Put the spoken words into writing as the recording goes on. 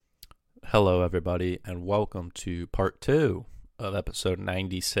Hello, everybody, and welcome to part 2 of episode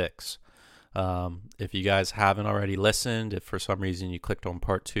 96. If you guys haven't already listened, if for some reason you clicked on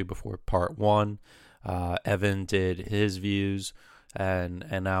part 2 before part 1, Evan did his views and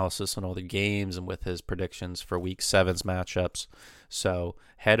analysis on all the games and with his predictions for week 7's matchups. So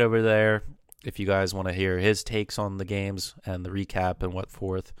head over there if you guys want to hear his takes on the games and the recap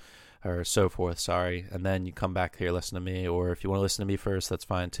and so forth, sorry. And then you come back here, listen to me, or if you want to listen to me first, that's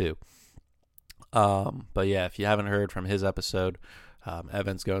fine too. But yeah, if you haven't heard from his episode,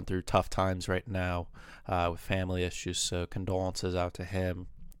 Evan's going through tough times right now with family issues, so condolences out to him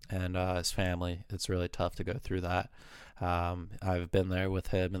and his family. It's really tough to go through that. I've been there with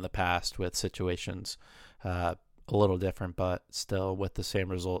him in the past with situations a little different, but still with the same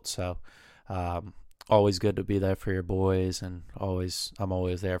results. So always good to be there for your boys, and I'm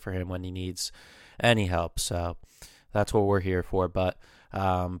always there for him when he needs any help. So that's what we're here for. But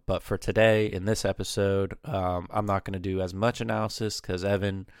for today, in this episode, I'm not going to do as much analysis because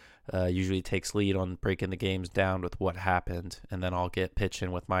Evan usually takes lead on breaking the games down with what happened, and then I'll get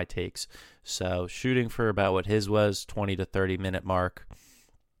pitching with my takes. So shooting for about what his was, 20 to 30 minute mark,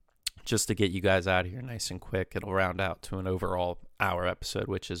 just to get you guys out of here nice and quick. It'll round out to an overall hour episode,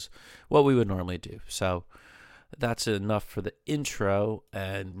 which is what we would normally do. So that's enough for the intro,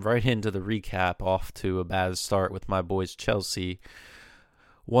 and right into the recap. Off to a bad start with my boys Chelsea.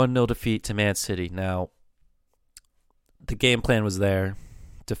 1-0 defeat to Man City. Now, the game plan was there.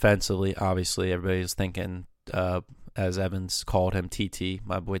 Defensively, obviously, everybody was thinking, as Evans called him, TT,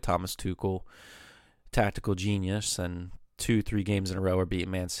 my boy Thomas Tuchel, tactical genius, and 2-3 games in a row are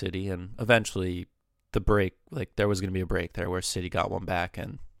beating Man City, and eventually the break, there was going to be a break there where City got one back,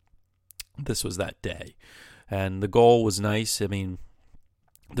 and this was that day. And the goal was nice. I mean,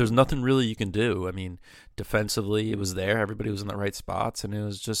 there's nothing really you can do. I mean, defensively, it was there. Everybody was in the right spots, and it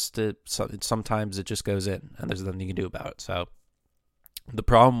was just sometimes it just goes in, and there's nothing you can do about it. So the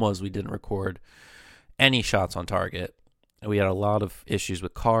problem was we didn't record any shots on target. We had a lot of issues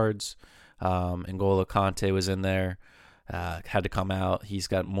with cards. N'Golo Kante was in there, had to come out. He's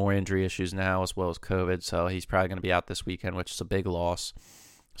got more injury issues now as well as COVID, so he's probably going to be out this weekend, which is a big loss.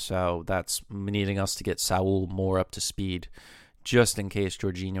 So that's needing us to get Saul more up to speed, just in case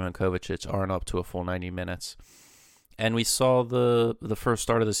Jorginho and Kovacic aren't up to a full 90 minutes. And we saw the first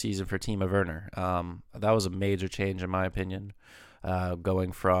start of the season for Timo Werner. That was a major change, in my opinion,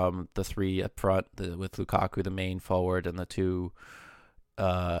 going from the three up front with Lukaku, the main forward, and the two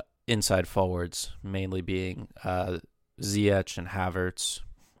inside forwards, mainly being Ziyech and Havertz,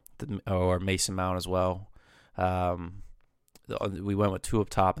 or Mason Mount as well. We went with 2 up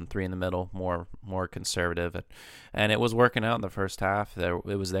top and 3 in the middle, more conservative, and it was working out in the first half. It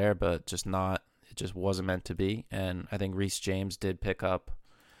was there, but it just wasn't meant to be. And I think Reece James did pick up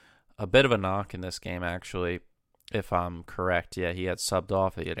a bit of a knock in this game, actually, if I'm correct. Yeah, he had subbed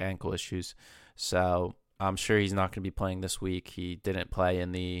off. He had ankle issues, so I'm sure he's not going to be playing this week. He didn't play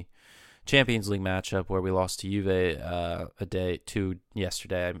in the Champions League matchup where we lost to Juve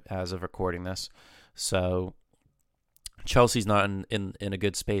yesterday as of recording this. So Chelsea's not in a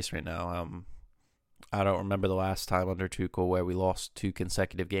good space right now. I don't remember the last time under Tuchel where we lost 2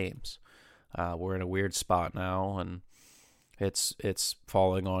 consecutive games. We're in a weird spot now, and it's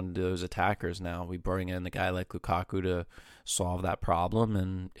falling on those attackers now. We bring in a guy like Lukaku to solve that problem,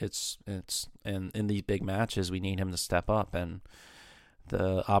 and in these big matches we need him to step up, and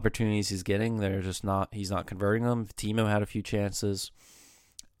the opportunities he's getting, he's not converting them. Timo had a few chances.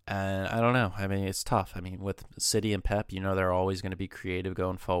 And I don't know. I mean, it's tough. I mean, with City and Pep, they're always going to be creative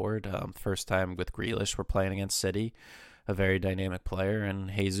going forward. First time with Grealish, we're playing against City, a very dynamic player,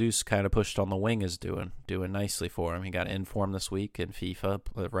 and Jesus kind of pushed on the wing is doing nicely for him. He got in form this week in FIFA,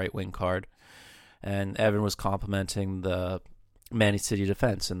 the right wing card, and Evan was complimenting the Man City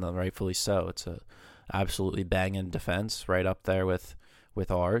defense, and rightfully so. It's a absolutely banging defense, right up there with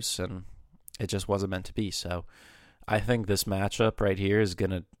ours, and it just wasn't meant to be. So I think this matchup right here is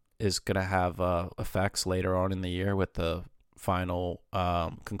gonna have effects later on in the year with the final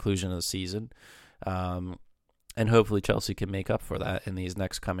conclusion of the season, and hopefully Chelsea can make up for that in these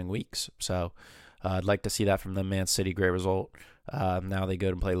next coming weeks. So I'd like to see that from the Man City. Great result. Now they go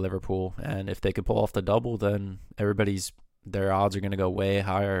to play Liverpool, and if they could pull off the double, then their odds are going to go way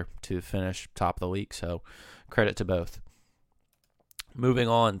higher to finish top of the league. So credit to both. Moving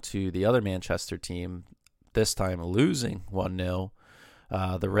on to the other Manchester team, this time losing 1-0.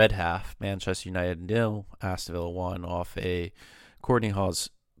 The red half, Manchester United 0, Aston Villa 1 off a Courtney Hall's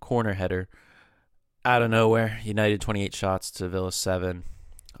corner header. Out of nowhere, United 28 shots to Villa 7,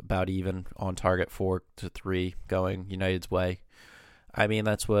 about even on target 4-3 going United's way. I mean,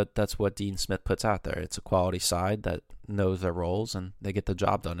 that's what Dean Smith puts out there. It's a quality side that knows their roles and they get the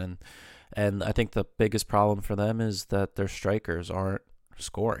job done. And I think the biggest problem for them is that their strikers aren't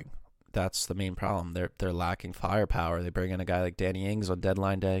scoring. That's the main problem. They're lacking firepower. They bring in a guy like Danny Ings on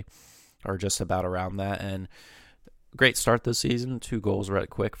deadline day, or just about around that, and great start this season. 2 goals right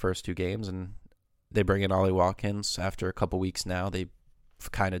quick first 2 games, and they bring in Ollie Watkins after a couple weeks now. They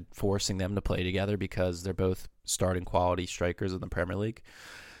kind of forcing them to play together because they're both starting quality strikers in the Premier League.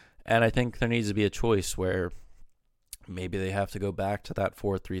 And I think there needs to be a choice where maybe they have to go back to that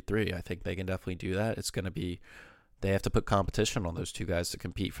 4-3-3. I think they can definitely do that. It's going to be, they have to put competition on those 2 guys to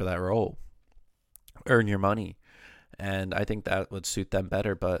compete for that role. Earn your money. And I think that would suit them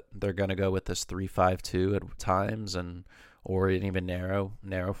better, but they're going to go with this 3-5-2 at times, and or an even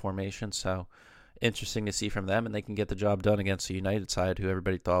narrow formation. So interesting to see from them, and they can get the job done against a United side who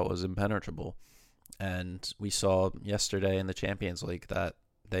everybody thought was impenetrable. And we saw yesterday in the Champions League that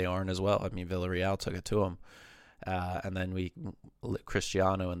they aren't as well. I mean, Villarreal took it to them. And then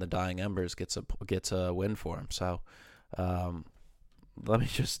Cristiano and the dying embers gets a win for him. So let me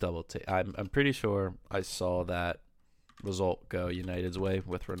just double take. I'm pretty sure I saw that result go United's way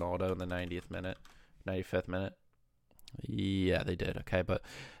with Ronaldo in the 95th minute. Yeah, they did. Okay, but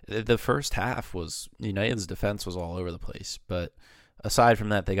the first half was United's defense was all over the place. But aside from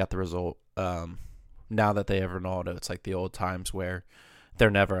that, they got the result. Now that they have Ronaldo, it's like the old times where they're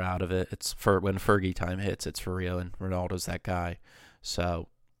never out of it. It's for when Fergie time hits, it's for real, and Ronaldo's that guy. So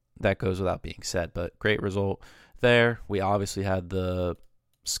that goes without being said. But great result there. We obviously had the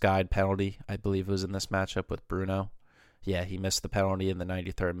skied penalty, I believe it was in this matchup with Bruno. Yeah, he missed the penalty in the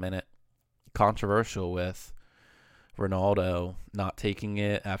 93rd minute. Controversial with Ronaldo not taking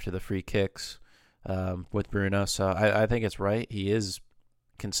it after the free kicks with Bruno. So I think it's right. He is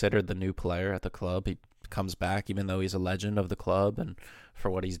considered the new player at the club. He comes back, even though he's a legend of the club and for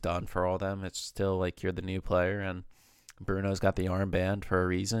what he's done for all them. It's still like you're the new player, and Bruno's got the armband for a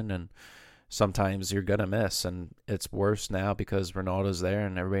reason, and sometimes you're going to miss, and it's worse now because Ronaldo's there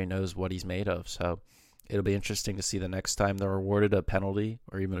and everybody knows what he's made of. So it'll be interesting to see the next time they're awarded a penalty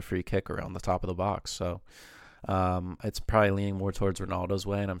or even a free kick around the top of the box. So it's probably leaning more towards Ronaldo's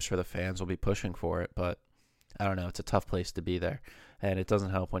way, and I'm sure the fans will be pushing for it, but I don't know. It's a tough place to be there, and it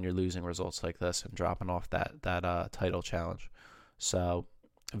doesn't help when you're losing results like this and dropping off that title challenge. So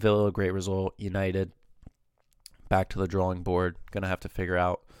Villa, great result. United, back to the drawing board. Going to have to figure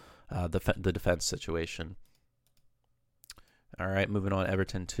out the defense situation. All right, moving on.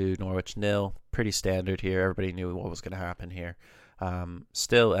 Everton 2, Norwich 0. Pretty standard here. Everybody knew what was going to happen here.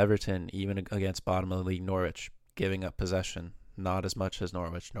 Still, Everton, even against bottom of the league Norwich, giving up possession. Not as much as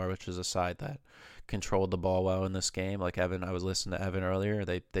Norwich. Norwich is a side that controlled the ball well in this game. Like Evan, I was listening to Evan earlier.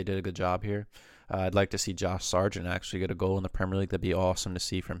 They did a good job here. I'd like to see Josh Sargent actually get a goal in the Premier League. That'd be awesome to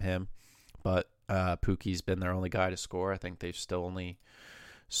see from him. But Pukki's been their only guy to score. I think they've still only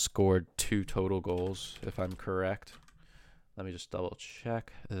scored 2 total goals, if I'm correct. Let me just double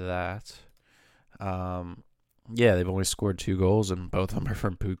check that. Yeah, they've only scored 2 goals, and both of them are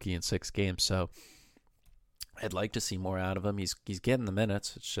from Pukki in 6 games. So I'd like to see more out of him. He's getting the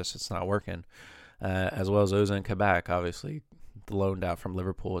minutes. It's not working. As well as Ozan Kabak, obviously loaned out from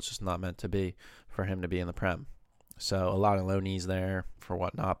Liverpool. It's just not meant to be for him to be in the Prem. So a lot of loanees there for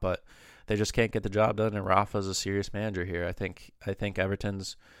whatnot, but they just can't get the job done. And Rafa's a serious manager here. I think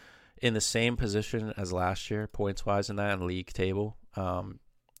Everton's in the same position as last year, points wise in that league table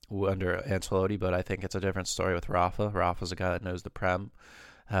under Ancelotti. But I think it's a different story with Rafa. Rafa's a guy that knows the Prem.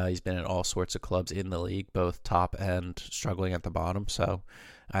 He's been in all sorts of clubs in the league, both top and struggling at the bottom. So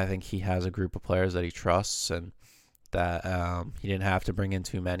I think he has a group of players that he trusts, and that he didn't have to bring in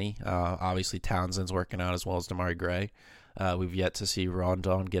too many. Obviously, Townsend's working out as well as Damari Gray. We've yet to see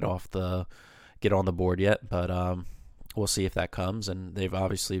Rondon get on the board yet, but we'll see if that comes. And they've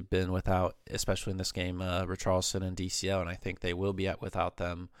obviously been without, especially in this game, Richarlison and DCL, and I think they will be without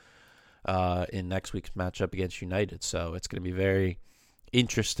them in next week's matchup against United. So it's going to be very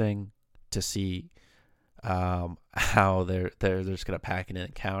interesting to see how they're just going to pack it in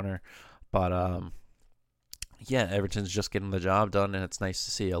and counter. But yeah, Everton's just getting the job done, and it's nice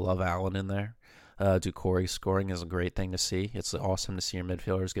to see. I love Allen in there. Doucouré scoring is a great thing to see. It's awesome to see your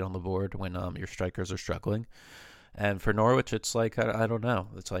midfielders get on the board when your strikers are struggling. And for Norwich, it's like, I don't know.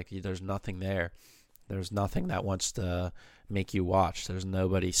 It's like there's nothing there. There's nothing that wants to make you watch. There's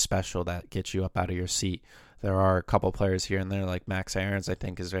nobody special that gets you up out of your seat. There are a couple players here and there, like Max Aarons, I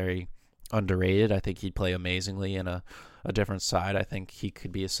think is very underrated. I think he'd play amazingly in a different side. I think he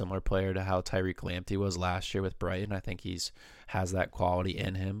could be a similar player to how Tyreek Lamptey was last year with Brighton. I think has that quality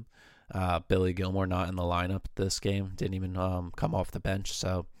in him. Billy Gilmore not in the lineup this game, didn't even come off the bench,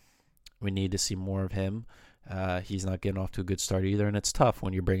 so we need to see more of him. He's not getting off to a good start either, and it's tough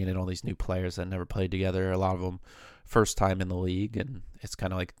when you're bringing in all these new players that never played together. A lot of them first time in the league, and it's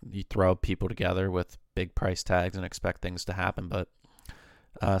kind of like you throw people together with big price tags and expect things to happen, but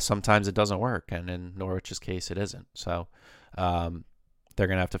sometimes it doesn't work, and in Norwich's case, it isn't. So they're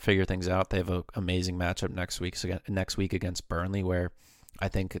going to have to figure things out. They have an amazing matchup next week against Burnley, where I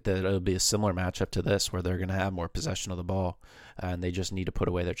think that it'll be a similar matchup to this, where they're going to have more possession of the ball, and they just need to put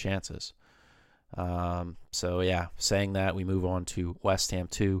away their chances. Saying that, we move on to West Ham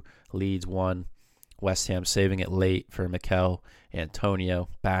 2, Leeds 1. West Ham saving it late for Mikel Antonio,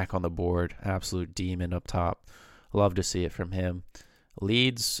 back on the board, absolute demon up top. Love to see it from him.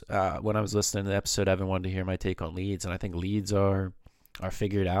 Leeds, when I was listening to the episode, Evan wanted to hear my take on Leeds, and I think Leeds are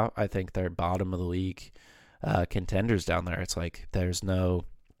figured out. I think they're bottom of the league contenders down there. It's like there's no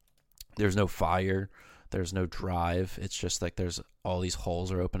fire, there's no drive. It's just like there's all these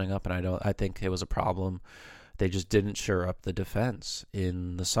holes are opening up, and I think it was a problem. They just didn't shore up the defense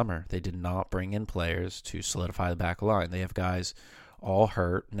in the summer. They did not bring in players to solidify the back line. They have guys all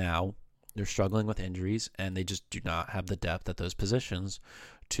hurt now. They're struggling with injuries, and they just do not have the depth at those positions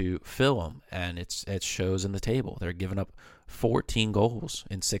to fill them. And it shows in the table. They're giving up 14 goals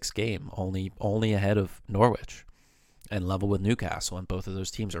in 6 games, only ahead of Norwich, and level with Newcastle. And both of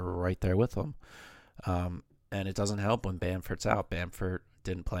those teams are right there with them. And it doesn't help when Bamford's out. Bamford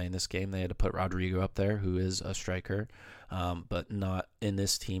didn't play in this game. They had to put Rodrigo up there, who is a striker, but not in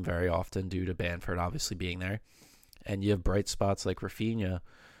this team very often due to Bamford obviously being there. And you have bright spots like Rafinha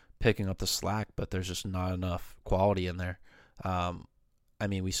picking up the slack, but there's just not enough quality in there.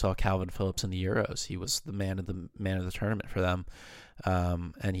 We saw Calvin Phillips in the Euros. He was the man of the tournament for them,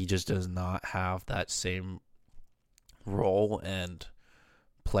 and he just does not have that same role and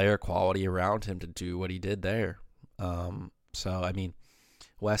player quality around him to do what he did there.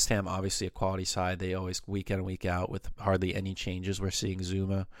 West Ham, obviously a quality side. They always, week in and week out, with hardly any changes. We're seeing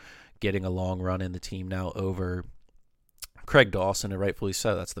Zuma getting a long run in the team now over Craig Dawson, and rightfully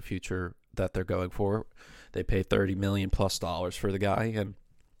so. That's the future that they're going for. They paid $30 million plus for the guy, and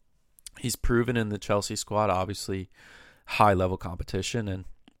he's proven in the Chelsea squad, obviously high-level competition, and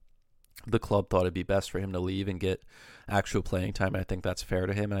the club thought it'd be best for him to leave and get actual playing time. I think that's fair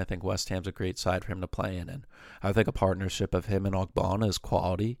to him, and I think West Ham's a great side for him to play in. And I think a partnership of him and Ogbonna is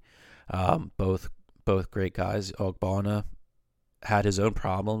quality. Both great guys. Ogbonna had his own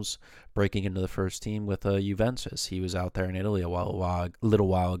problems breaking into the first team with Juventus. He was out there in Italy a little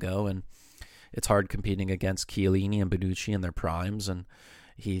while ago, and it's hard competing against Chiellini and Bonucci in their primes, and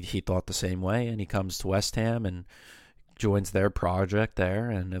he thought the same way, and he comes to West Ham and joins their project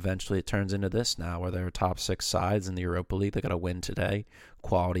there, and eventually it turns into this now, where they're top 6 sides in the Europa League. They got a win today,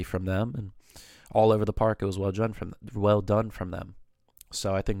 quality from them, and all over the park it was well done from them.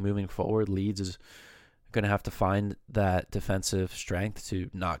 So I think moving forward, Leeds is going to have to find that defensive strength to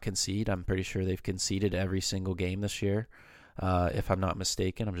not concede. I'm pretty sure they've conceded every single game this year, if I'm not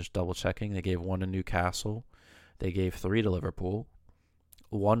mistaken. I'm just double checking. They gave 1 to Newcastle, they gave 3 to Liverpool,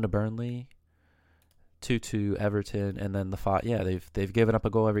 1 to Burnley, 2 to Everton, and then the 5. Yeah, they've given up a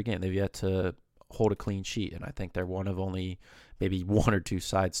goal every game. They've yet to hold a clean sheet, and I think they're one of only maybe 1 or 2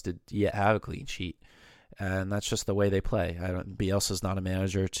 sides to yet have a clean sheet, and that's just the way they play. Bielsa's not a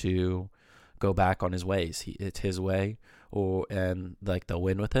manager to go back on his ways. It's his way, and they'll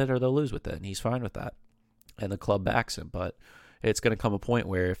win with it or they'll lose with it, and he's fine with that, and the club backs him. But it's going to come a point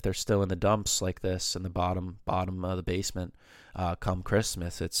where if they're still in the dumps like this, in the bottom of the basement, come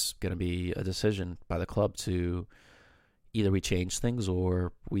Christmas, it's going to be a decision by the club to either we change things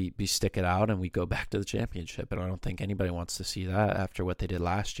or we stick it out and we go back to the championship. And I don't think anybody wants to see that after what they did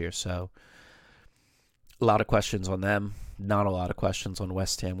last year. So a lot of questions on them, not a lot of questions on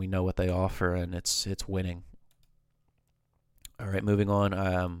West Ham. We know what they offer, and it's winning. All right, moving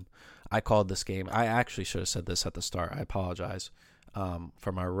on. I called this game. I actually should have said this at the start. I apologize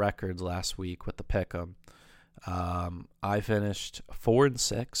for my records last week with the pick'em. I finished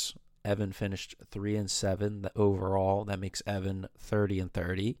 4-6. Evan finished 3-7. Overall, that makes Evan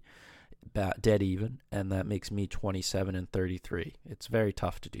 30-30, dead even, and that makes me 27-33. It's very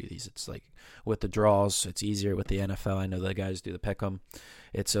tough to do these. It's like with the draws, it's easier with the NFL. I know the guys do the pick'em.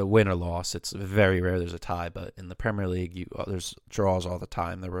 It's a win or loss. It's very rare there's a tie, but in the Premier League, there's draws all the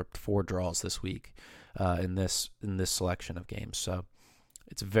time. There were 4 draws this week in this selection of games, so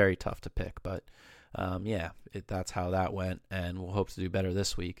it's very tough to pick. But that's how that went, and we'll hope to do better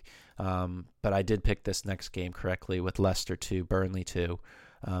this week. But I did pick this next game correctly with Leicester 2, Burnley 2.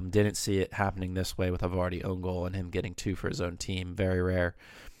 Didn't see it happening this way with a Vardy own goal and him getting 2 for his own team. Very rare.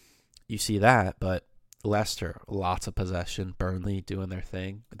 you see that, but Leicester, lots of possession. Burnley doing their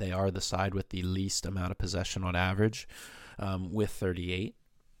thing. They are the side with the least amount of possession on average, with 38.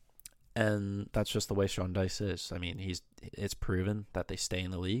 And that's just the way Sean Dice is. I mean, it's proven that they stay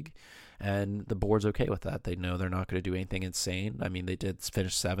in the league, and the board's okay with that. They know they're not going to do anything insane. I mean, they did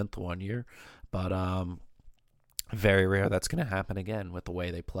finish 7th one year, but very rare that's going to happen again with the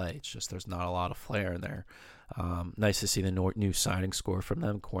way they play. It's just there's not a lot of flair in there. Nice to see the new signing score from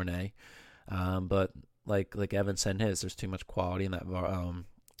them, Cornet. But like Evan said in his, there's too much quality in that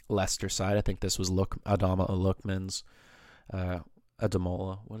Leicester side. I think this was Adama Lookman's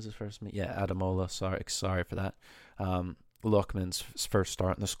Adamola. What is his first name? Yeah, Adamola. Sorry for that. Lookman's first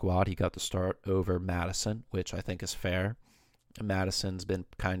start in the squad. He got the start over Madison, which I think is fair. Madison's been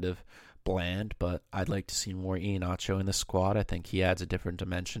kind of bland, but I'd like to see more Iheanacho in the squad. I think he adds a different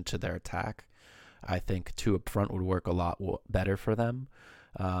dimension to their attack. I think 2 up front would work a lot better for them,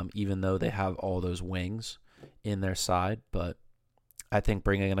 even though they have all those wings in their side. But I think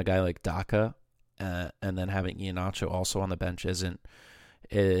bringing in a guy like Daka and then having Iheanacho also on the bench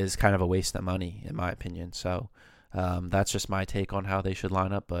is kind of a waste of money, in my opinion. So that's just my take on how they should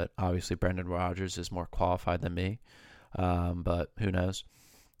line up. But obviously Brendan Rodgers is more qualified than me. But who knows?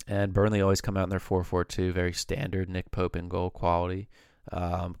 And Burnley always come out in their 4-4-2, very standard. Nick Pope in goal quality.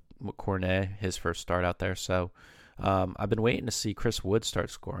 Cornet, his first start out there. So I've been waiting to see Chris Wood start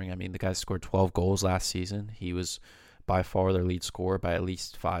scoring. I mean, the guy scored 12 goals last season. He was by far their lead scorer by at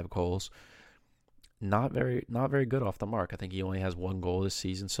least 5 goals. Not very good off the mark. I think he only has 1 goal this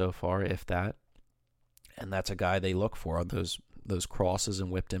season so far, if that. And that's a guy they look for on those crosses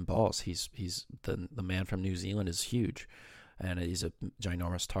and whipped in balls. He's the man from New Zealand is huge, and he's a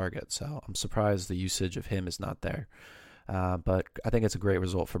ginormous target. So I'm surprised the usage of him is not there. But I think it's a great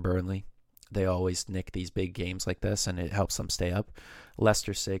result for Burnley. They always nick these big games like this, and it helps them stay up.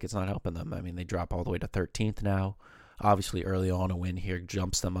 Leicester's sake, it's not helping them. I mean, they drop all the way to 13th now. Obviously, early on, a win here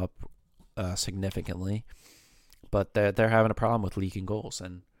jumps them up significantly. But they're having a problem with leaking goals,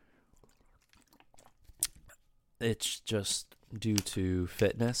 and it's just due to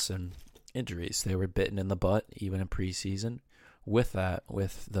fitness and injuries. They were bitten in the butt even in preseason. With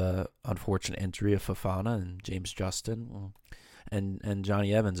the unfortunate injury of Fofana and James Justin, and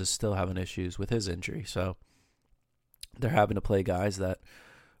Johnny Evans is still having issues with his injury. So they're having to play guys that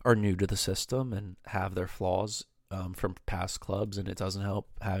are new to the system and have their flaws from past clubs, and it doesn't help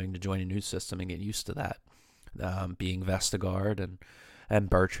having to join a new system and get used to that. Being Vestergaard and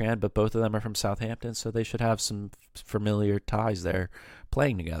Bertrand, but both of them are from Southampton, so they should have some familiar ties there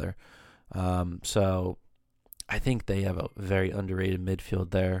playing together. So I think they have a very underrated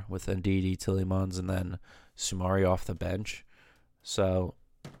midfield there with Ndidi, Tielemans, and then Sumari off the bench. So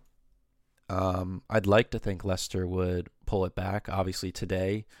I'd like to think Leicester would pull it back. Obviously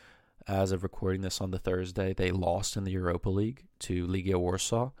today, as of recording this on the Thursday, they lost in the Europa League to Legia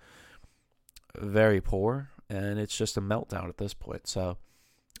Warsaw. Very poor, and it's just a meltdown at this point. So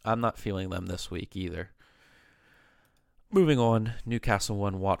I'm not feeling them this week either. Moving on, Newcastle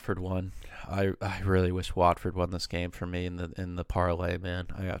won, Watford won. I really wish Watford won this game for me in the parlay, man.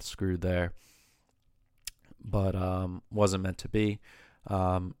 I got screwed there. But wasn't meant to be.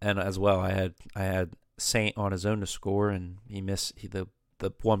 And as well, I had Saint on his own to score, and he missed the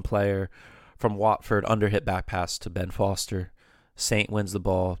one player from Watford underhit back pass to Ben Foster. Saint wins the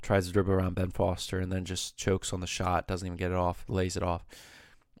ball, tries to dribble around Ben Foster, and then just chokes on the shot, doesn't even get it off, lays it off.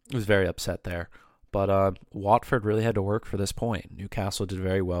 I was very upset there. But Watford really had to work for this point. Newcastle did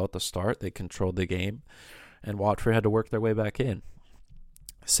very well at the start. They controlled the game, and Watford had to work their way back in.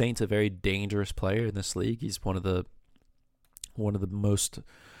 Saint's a very dangerous player in this league. He's one of the most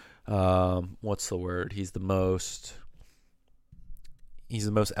what's the word? He's the most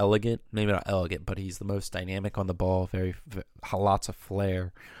elegant, maybe not elegant, but he's the most dynamic on the ball. Very lots of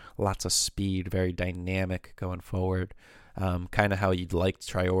flair, lots of speed, very dynamic going forward. Kind of how you'd like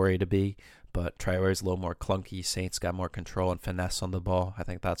Traore to be, but Traore's a little more clunky. Saint's got more control and finesse on the ball. I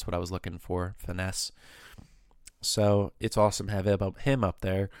think that's what I was looking for, finesse. So it's awesome to have him up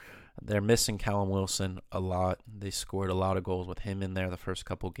there. They're missing Callum Wilson a lot. They scored a lot of goals with him in there the first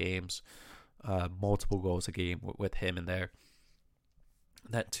couple games. Multiple goals a game with him in there.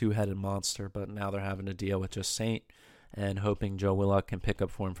 That two-headed monster, but now they're having to deal with just Saint and hoping Joe Willock can pick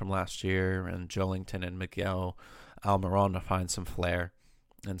up form from last year and Joelinton and Miguel Almiron to find some flair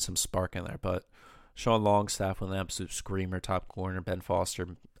and some spark in there. But Sean Longstaff with an absolute screamer top corner. Ben Foster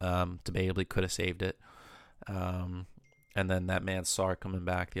debatably could have saved it. And then that man Sarr coming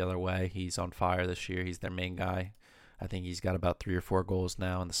back the other way. He's on fire this year. He's their main guy. I think he's got about 3 or 4 goals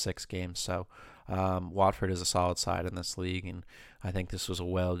now in the 6 games. So Watford is a solid side in this league, and I think this was a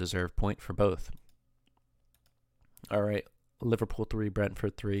well-deserved point for both. All right, Liverpool 3,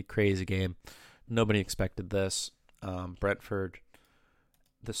 Brentford 3, crazy game. Nobody expected this. Brentford,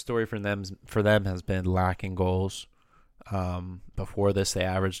 the story for them has been lacking goals. Before this, they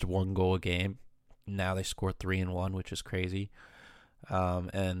averaged 1 goal a game. Now they scored 3 in 1, which is crazy.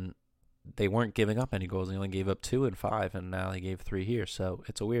 And they weren't giving up any goals. They only gave up 2 and 5, and now they gave 3 here. So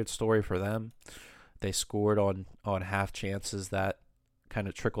it's a weird story for them. They scored on half chances that kind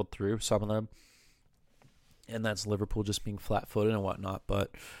of trickled through, some of them. And that's Liverpool just being flat-footed and whatnot.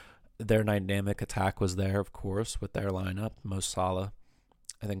 But their dynamic attack was there, of course, with their lineup. Mo Salah,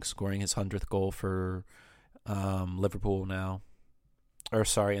 I think, scoring his 100th goal for Liverpool now. Or,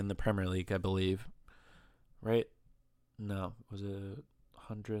 sorry, in the Premier League, I believe. Right? No, was it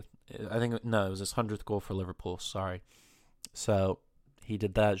 100th? I think, no, it was his 100th goal for Liverpool, sorry. So, he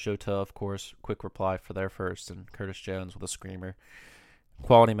did that. Jota, of course, quick reply for their first, and Curtis Jones with a screamer.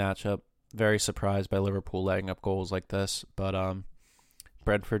 Quality matchup. Very surprised by Liverpool letting up goals like this, but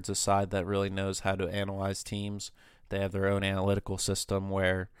Brentford's a side that really knows how to analyze teams. They have their own analytical system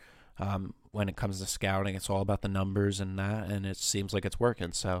where when it comes to scouting, it's all about the numbers and that, and it seems like it's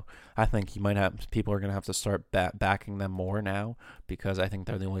working. So I think people are going to have to start backing them more now, because I think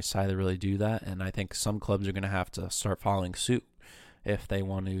they're the only side that really do that, and I think some clubs are going to have to start following suit if they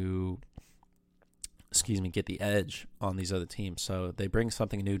want to get the edge on these other teams. So they bring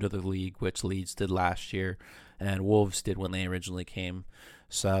something new to the league, which Leeds did last year and Wolves did when they originally came.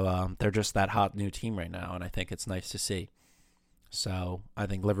 So they're just that hot new team right now, and I think it's nice to see. So I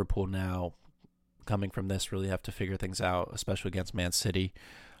think Liverpool now, coming from this, really have to figure things out, especially against Man City,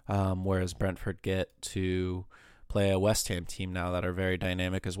 whereas Brentford get to play a West Ham team now that are very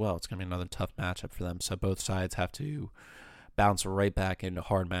dynamic as well. It's going to be another tough matchup for them. So both sides have to bounce right back into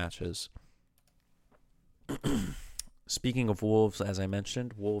hard matches. Speaking of Wolves, as I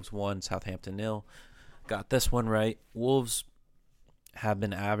mentioned, Wolves won, Southampton 0. Got this one right. Wolves have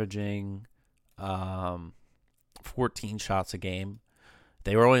been averaging 14 shots a game.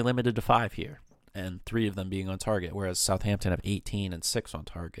 They were only limited to 5 here, and 3 of them being on target, whereas Southampton have 18 and 6 on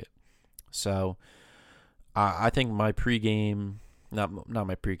target. So I think my prediction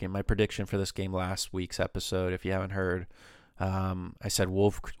for this game last week's episode, if you haven't heard, I said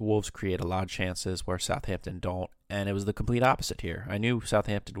Wolves create a lot of chances where Southampton don't, and it was the complete opposite here. I knew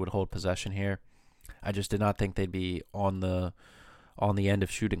Southampton would hold possession here. I just did not think they'd be on the end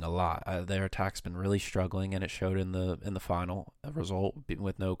of shooting a lot. Their attack's been really struggling, and it showed in the final result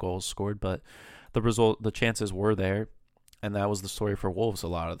with no goals scored. But the chances were there, and that was the story for Wolves a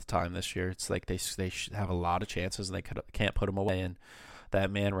lot of the time this year. It's like they have a lot of chances and they can't put them away. And that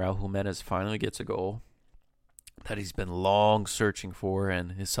man Raul Jimenez finally gets a goal that he's been long searching for,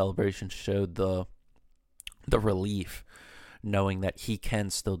 and his celebration showed the relief, knowing that he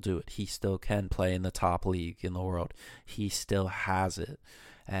can still do it. He still can play in the top league in the world. He still has it,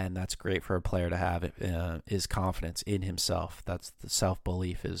 and that's great for a player to have. Is confidence in himself. That's the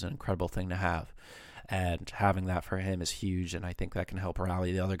self-belief is an incredible thing to have, and having that for him is huge, and I think that can help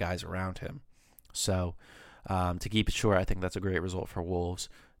rally the other guys around him. So to keep it short, I think that's a great result for Wolves.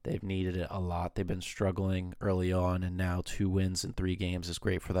 They've needed it a lot. They've been struggling early on, and now 2 wins in 3 games is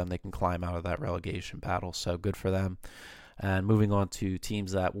great for them. They can climb out of that relegation battle, so good for them. And moving on to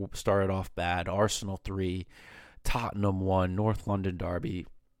teams that started off bad, Arsenal 3, Tottenham 1, North London derby.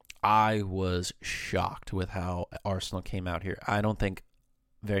 I was shocked with how Arsenal came out here. I don't think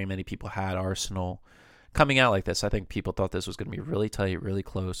very many people had Arsenal coming out like this. I think people thought this was going to be really tight, really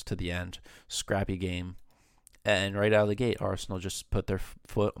close to the end, scrappy game. And right out of the gate, Arsenal just put their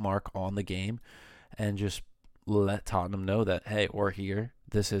foot mark on the game and just let Tottenham know that, hey, we're here.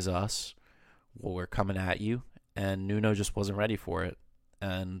 This is us. Well, we're coming at you. And Nuno just wasn't ready for it.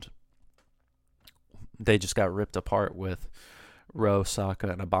 And they just got ripped apart with Rowe, Saka,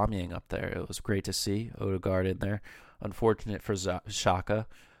 and Aubameyang up there. It was great to see Odegaard in there. Unfortunate for Xhaka.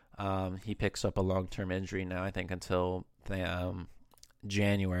 He picks up a long-term injury now, I think, until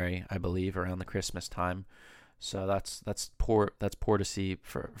January, I believe, around the Christmas time. So that's poor. That's poor to see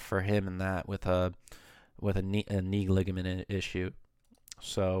for him in that with a knee ligament issue.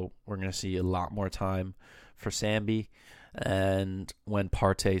 So we're gonna see a lot more time for Sambi, and when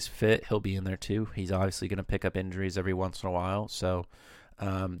Partey's fit, he'll be in there too. He's obviously gonna pick up injuries every once in a while, so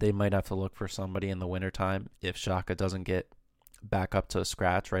they might have to look for somebody in the wintertime if Xhaka doesn't get back up to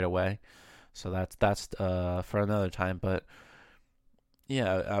scratch right away. So that's for another time, but.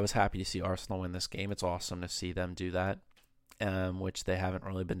 Yeah, I was happy to see Arsenal win this game. It's awesome to see them do that, which they haven't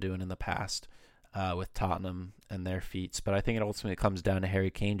really been doing in the past. with Tottenham and their feats. But I think it ultimately comes down to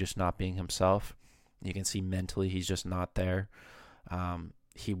Harry Kane just not being himself. You can see mentally he's just not there.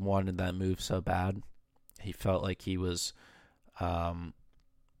 He wanted that move so bad. He felt like he was done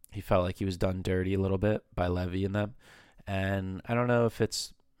dirty a little bit by Levy and them. And I don't know if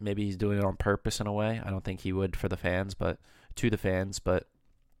it's maybe he's doing it on purpose in a way. I don't think he would for the fans, but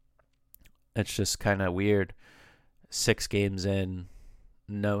it's just kind of weird. 6 games in,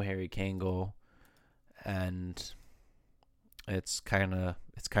 no Harry Kane goal, and it's kind of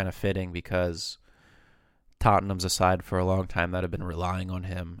fitting because Tottenham's a side for a long time that have been relying on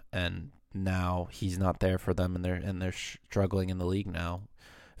him, and now he's not there for them, and they're struggling in the league now.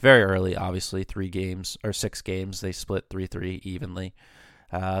 Very early, obviously, 6 games, they split 3-3 evenly,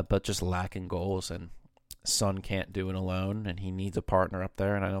 but just lacking goals, and Son can't do it alone, and he needs a partner up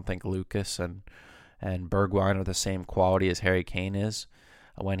there, and I don't think Lucas and Bergwijn are the same quality as Harry Kane is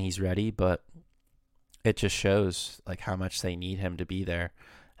when he's ready, but it just shows like how much they need him to be there,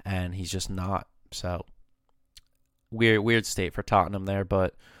 and he's just not. So weird state for Tottenham there,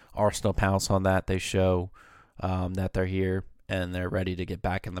 but Arsenal pounce on that. They show that they're here and they're ready to get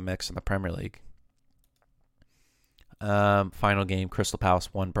back in the mix in the Premier League. Final game, Crystal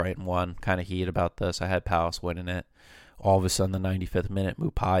Palace 1, Brighton 1. Kind of heated about this. I had Palace winning it. All of a sudden, the 95th minute,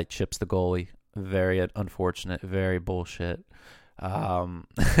 Mupai chips the goalie. Very unfortunate, very bullshit. It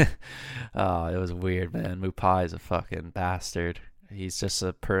was weird, man. Mupai is a fucking bastard. He's just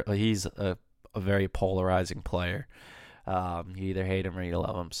a very polarizing player. You either hate him or you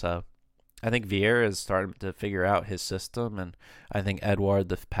love him. So I think Vieira is starting to figure out his system, and I think Edouard,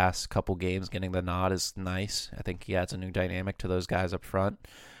 the past couple games, getting the nod is nice. I think he adds a new dynamic to those guys up front,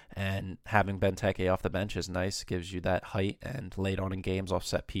 and having Benteke off the bench is nice. Gives you that height, and late on in games off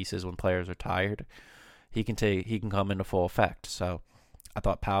set pieces when players are tired, he can come into full effect. So I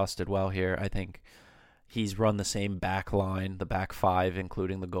thought Palace did well here. I think he's run the same back line, the back 5,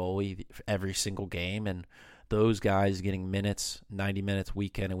 including the goalie, every single game, and those guys getting minutes, 90 minutes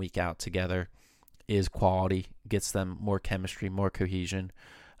week in and week out together is quality, gets them more chemistry, more cohesion.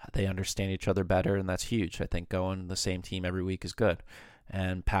 They understand each other better, and that's huge. I think going the same team every week is good.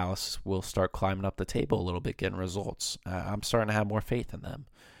 And Palace will start climbing up the table a little bit, getting results. I'm starting to have more faith in them.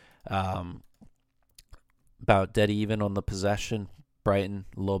 About dead even on the possession, Brighton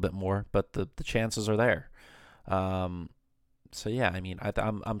a little bit more, but the chances are there. So yeah, I mean,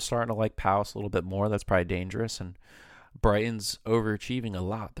 I'm starting to like Palace a little bit more. That's probably dangerous, and Brighton's overachieving a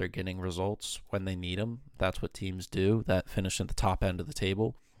lot. They're getting results when they need them. That's what teams do that finish at the top end of the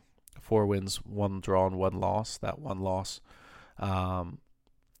table. 4 wins, 1 draw, and 1 loss. That 1 loss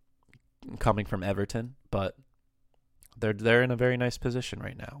coming from Everton, but they're in a very nice position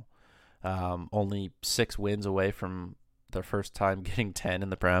right now. Only 6 wins away from their first time getting 10 in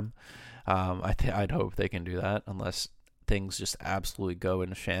the Prem. I'd hope they can do that unless things just absolutely go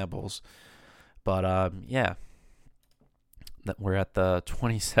into shambles. But yeah, we're at the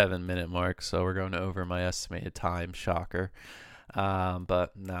 27-minute mark, so we're going over my estimated time. Shocker.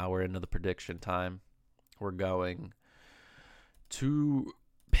 But now we're into the prediction time. We're going to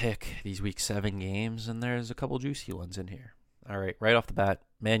pick these week 7 games, and there's a couple juicy ones in here. All right, right off the bat,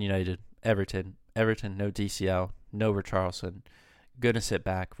 Man United, Everton, no DCL, no Richarlison. Going to sit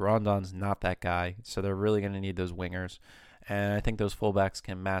back. Rondon's not that guy, so they're really going to need those wingers. And I think those fullbacks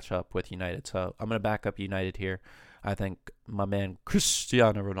can match up with United. So I'm going to back up United here. I think my man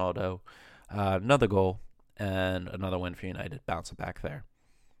Cristiano Ronaldo, another goal and another win for United. Bouncing back there.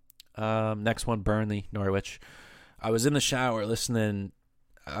 Next one, Burnley, Norwich. I was in the shower listening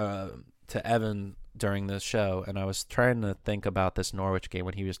to Evan during this show, and I was trying to think about this Norwich game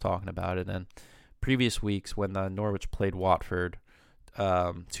when he was talking about it. And previous weeks when Norwich played Watford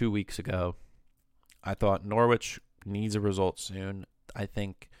 2 weeks ago, I thought Norwich needs a result soon. I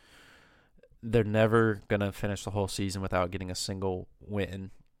think they're never going to finish the whole season without getting a single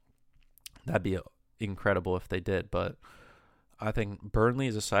win. That'd be incredible if they did, but I think Burnley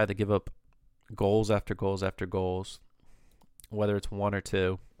is a side that give up goals after goals after goals, whether it's 1 or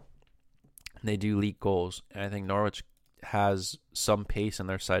 2. They do leak goals, and I think Norwich has some pace in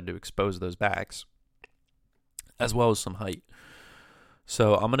their side to expose those backs, as well as some height.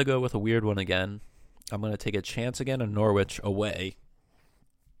 So I'm going to go with a weird one again. I'm going to take a chance again on Norwich away.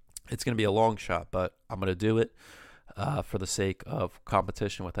 It's going to be a long shot, but I'm going to do it for the sake of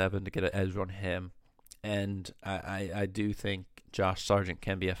competition with Evan to get an edge on him. And I do think Josh Sargent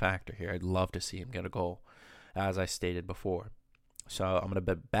can be a factor here. I'd love to see him get a goal, as I stated before. So I'm going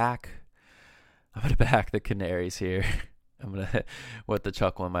to back the Canaries here. I'm going to, with the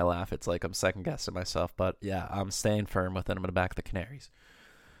chuckle in my laugh, it's like I'm second-guessing myself. But, yeah, I'm staying firm with it. I'm going to back the Canaries.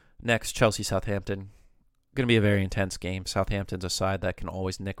 Next, Chelsea-Southampton. Going to be a very intense game. Southampton's a side that can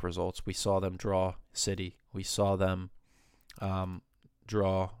always nick results. We saw them draw City. We saw them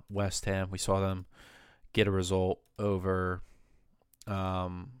draw West Ham. We saw them get a result over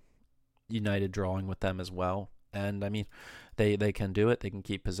United, drawing with them as well. And, I mean, they can do it. They can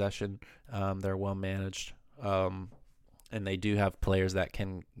keep possession. They're well managed. And they do have players that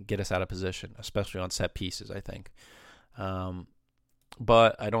can get us out of position, especially on set pieces, I think.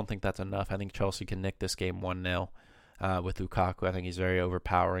 But I don't think that's enough. I think Chelsea can nick this game 1-0 with Lukaku. I think he's very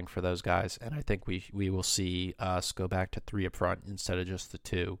overpowering for those guys. And I think we will see us go back to 3 up front instead of just the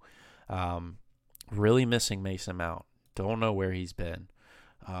 2. Really missing Mason Mount. Don't know where he's been,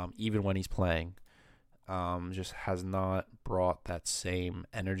 even when he's playing. Just has not brought that same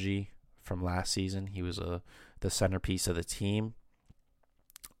energy from last season. He was the centerpiece of the team.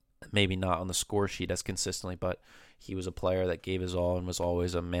 Maybe not on the score sheet as consistently, but he was a player that gave his all and was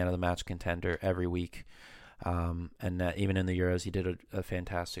always a man of the match contender every week. And even in the Euros, he did a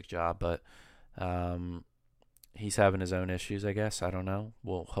fantastic job. But he's having his own issues, I guess. I don't know.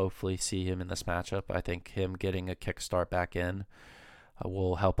 We'll hopefully see him in this matchup. I think him getting a kickstart back in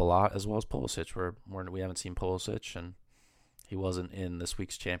will help a lot, as well as Pulisic. We haven't seen Pulisic, and he wasn't in this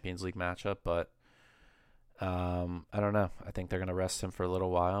week's Champions League matchup, but I don't know. I think they're going to rest him for a little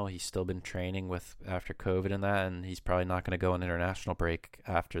while. He's still been training after COVID and that, and he's probably not going to go on international break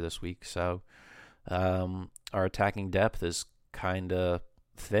after this week. So our attacking depth is kind of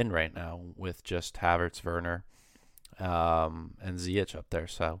thin right now with just Havertz, Werner, and Ziyech up there.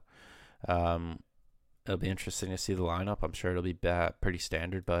 So it'll be interesting to see the lineup. I'm sure it'll be pretty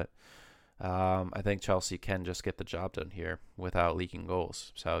standard, but I think Chelsea can just get the job done here without leaking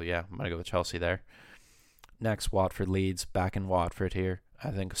goals. So, yeah, I'm going to go with Chelsea there. Next, Watford Leeds. Back in Watford here. I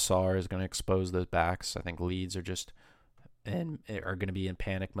think Sarr is going to expose those backs. I think Leeds are going to be in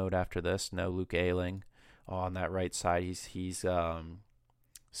panic mode after this. No Luke Ayling on that right side. He's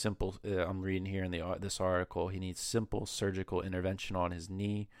simple. I'm reading here in this article. He needs simple surgical intervention on his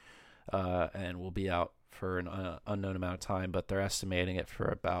knee, and will be out for an unknown amount of time. But they're estimating it for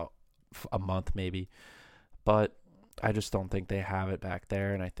about a month maybe. But I just don't think they have it back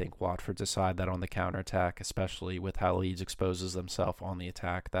there, and I think Watford's a side that on the counterattack, especially with how Leeds exposes themselves on the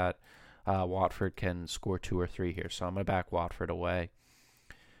attack, that Watford can score 2 or 3 here. So I'm going to back Watford away.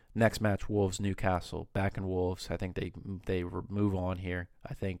 Next match, Wolves-Newcastle. Back in Wolves. I think they move on here.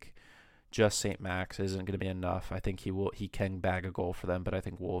 I think just St. Max isn't going to be enough. I think he can bag a goal for them, but I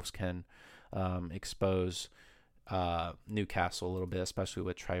think Wolves can expose Newcastle a little bit, especially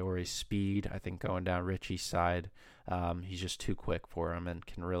with Traore's speed. I think going down Richie's side, he's just too quick for him and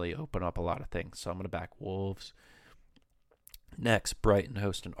can really open up a lot of things. So I'm going to back Wolves. Next, Brighton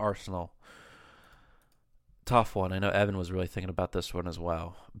hosting Arsenal. Tough one. I know Evan was really thinking about this one as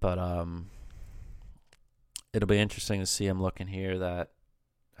well, but it'll be interesting to see him looking here that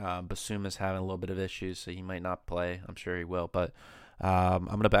Basuma's having a little bit of issues, so he might not play. I'm sure he will, but I'm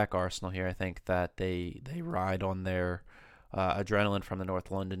going to back Arsenal here. I think that they ride on their adrenaline from the North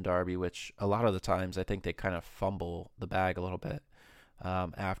London derby, which a lot of the times I think they kind of fumble the bag a little bit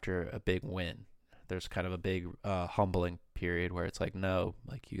after a big win. There's kind of a big humbling period where it's like, no,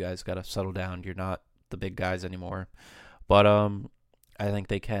 like you guys got to settle down. You're not the big guys anymore. But I think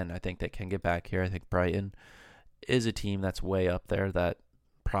they can. I think they can get back here. I think Brighton is a team that's way up there that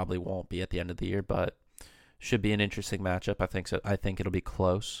probably won't be at the end of the year, but should be an interesting matchup. I think so. I think it'll be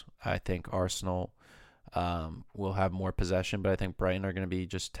close. I think Arsenal will have more possession, but I think Brighton are going to be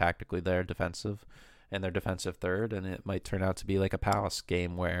just tactically there, defensive, and they're defensive third, and it might turn out to be like a Palace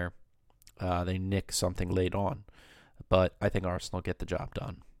game where they nick something late on. But I think Arsenal get the job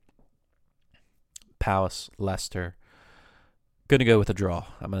done. Palace, Leicester. Going to go with a draw.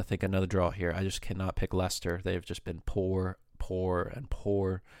 I'm going to think another draw here. I just cannot pick Leicester. They've just been poor.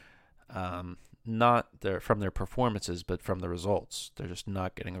 Not from their performances, but from the results. They're just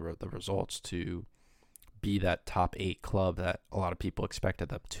not getting the results to be that top 8 club that a lot of people expected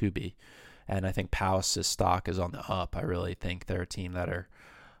them to be. And I think Palace's stock is on the up. I really think they're a team that are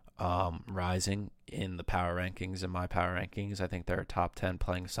rising in the power rankings, in my power rankings. I think they're a top 10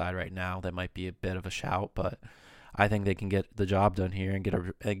 playing side right now. That might be a bit of a shout, but I think they can get the job done here and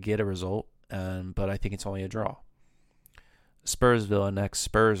get a result. But I think it's only a draw. Spurs Villa next.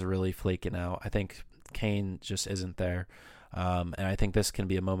 Spurs are really flaking out. I think Kane just isn't there. And I think this can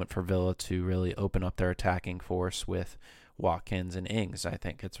be a moment for Villa to really open up their attacking force with Watkins and Ings. I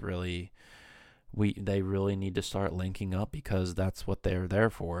think it's really they really need to start linking up because that's what they're there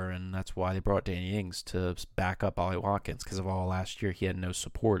for, and that's why they brought Danny Ings to back up Ollie Watkins, because of all last year he had no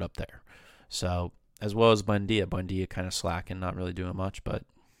support up there. So as well as Buendia kind of slacking, not really doing much, but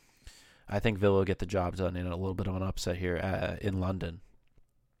I think Villa will get the job done in a little bit of an upset here in London.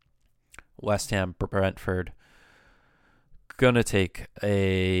 West Ham, Brentford. Gonna take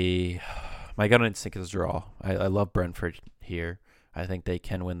my gut instinct is draw. I love Brentford here. I think they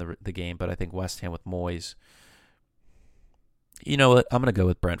can win the game, but I think West Ham with Moyes. You know what? I'm going to go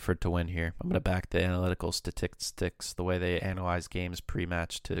with Brentford to win here. I'm going to back the analytical statistics, the way they analyze games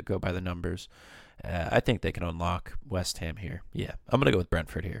pre-match to go by the numbers. I think they can unlock West Ham here. Yeah, I'm going to go with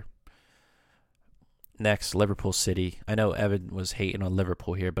Brentford here. Next, Liverpool City. I know Evan was hating on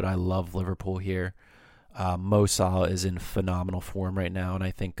Liverpool here, but I love Liverpool here. Mo Salah is in phenomenal form right now, and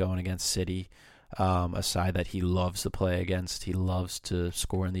I think going against City, a side that he loves to play against, he loves to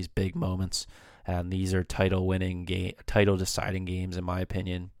score in these big moments, and these are title-deciding games, in my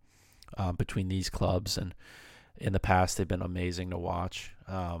opinion, between these clubs. And in the past, they've been amazing to watch.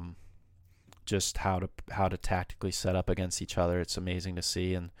 Just how to tactically set up against each other, it's amazing to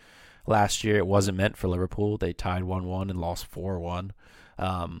see. And last year, it wasn't meant for Liverpool. They tied 1-1 and lost 4-1.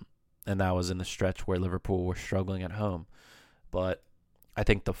 And that was in the stretch where Liverpool were struggling at home. But I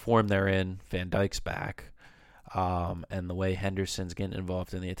think the form they're in, Van Dijk's back, and the way Henderson's getting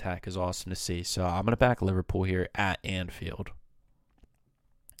involved in the attack is awesome to see. So I'm going to back Liverpool here at Anfield.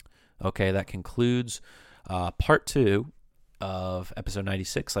 Okay, that concludes part 2 of episode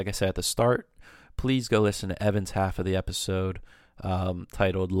 96. Like I said at the start, please go listen to Evan's half of the episode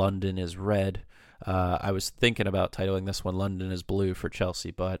titled London is Red. I was thinking about titling this one London is Blue for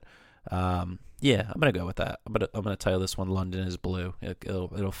Chelsea, but yeah, I'm gonna go with that. I'm gonna title this one London is Blue.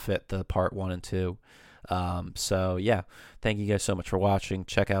 It'll fit the part 1 and 2. So yeah, thank you guys so much for watching.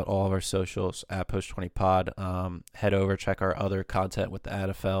 Check out all of our socials at Post20Pod. Head over, check our other content with the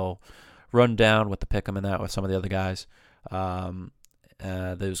AFL rundown with the pick'em and that with some of the other guys.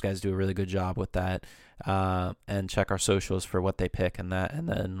 Those guys do a really good job with that. And check our socials for what they pick and that. And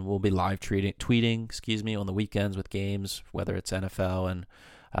then we'll be live tweeting, on the weekends with games, whether it's NFL and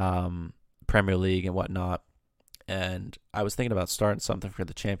Premier League and whatnot. And I was thinking about starting something for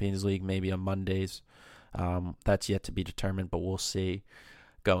the Champions League, maybe on Mondays. That's yet to be determined, but we'll see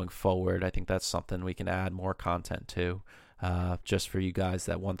going forward. I think that's something we can add more content to, just for you guys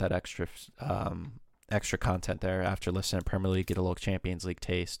that want that extra content there after listening to Premier League, get a little Champions League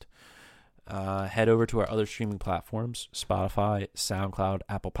taste. Head over to our other streaming platforms, Spotify, SoundCloud,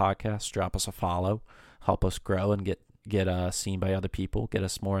 Apple Podcasts. Drop us a follow. Help us grow and get seen by other people. Get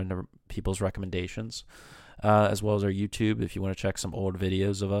us more into people's recommendations. As well as our YouTube, if you want to check some old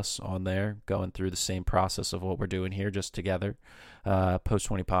videos of us on there, going through the same process of what we're doing here, just together. Post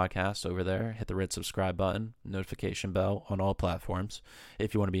 20 Podcast over there. Hit the red subscribe button, notification bell on all platforms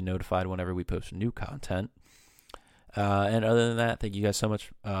if you want to be notified whenever we post new content. And other than that, thank you guys so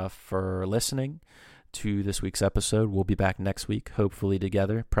much for listening to this week's episode. We'll be back next week, hopefully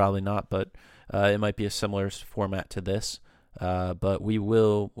together. Probably not, but it might be a similar format to this. But we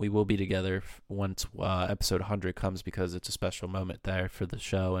will be together once episode 100 comes, because it's a special moment there for the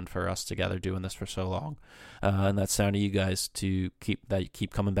show and for us together doing this for so long. And that's down to you guys to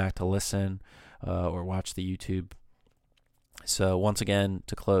keep coming back to listen or watch the YouTube. So once again,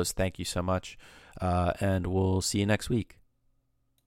 to close, thank you so much, and we'll see you next week.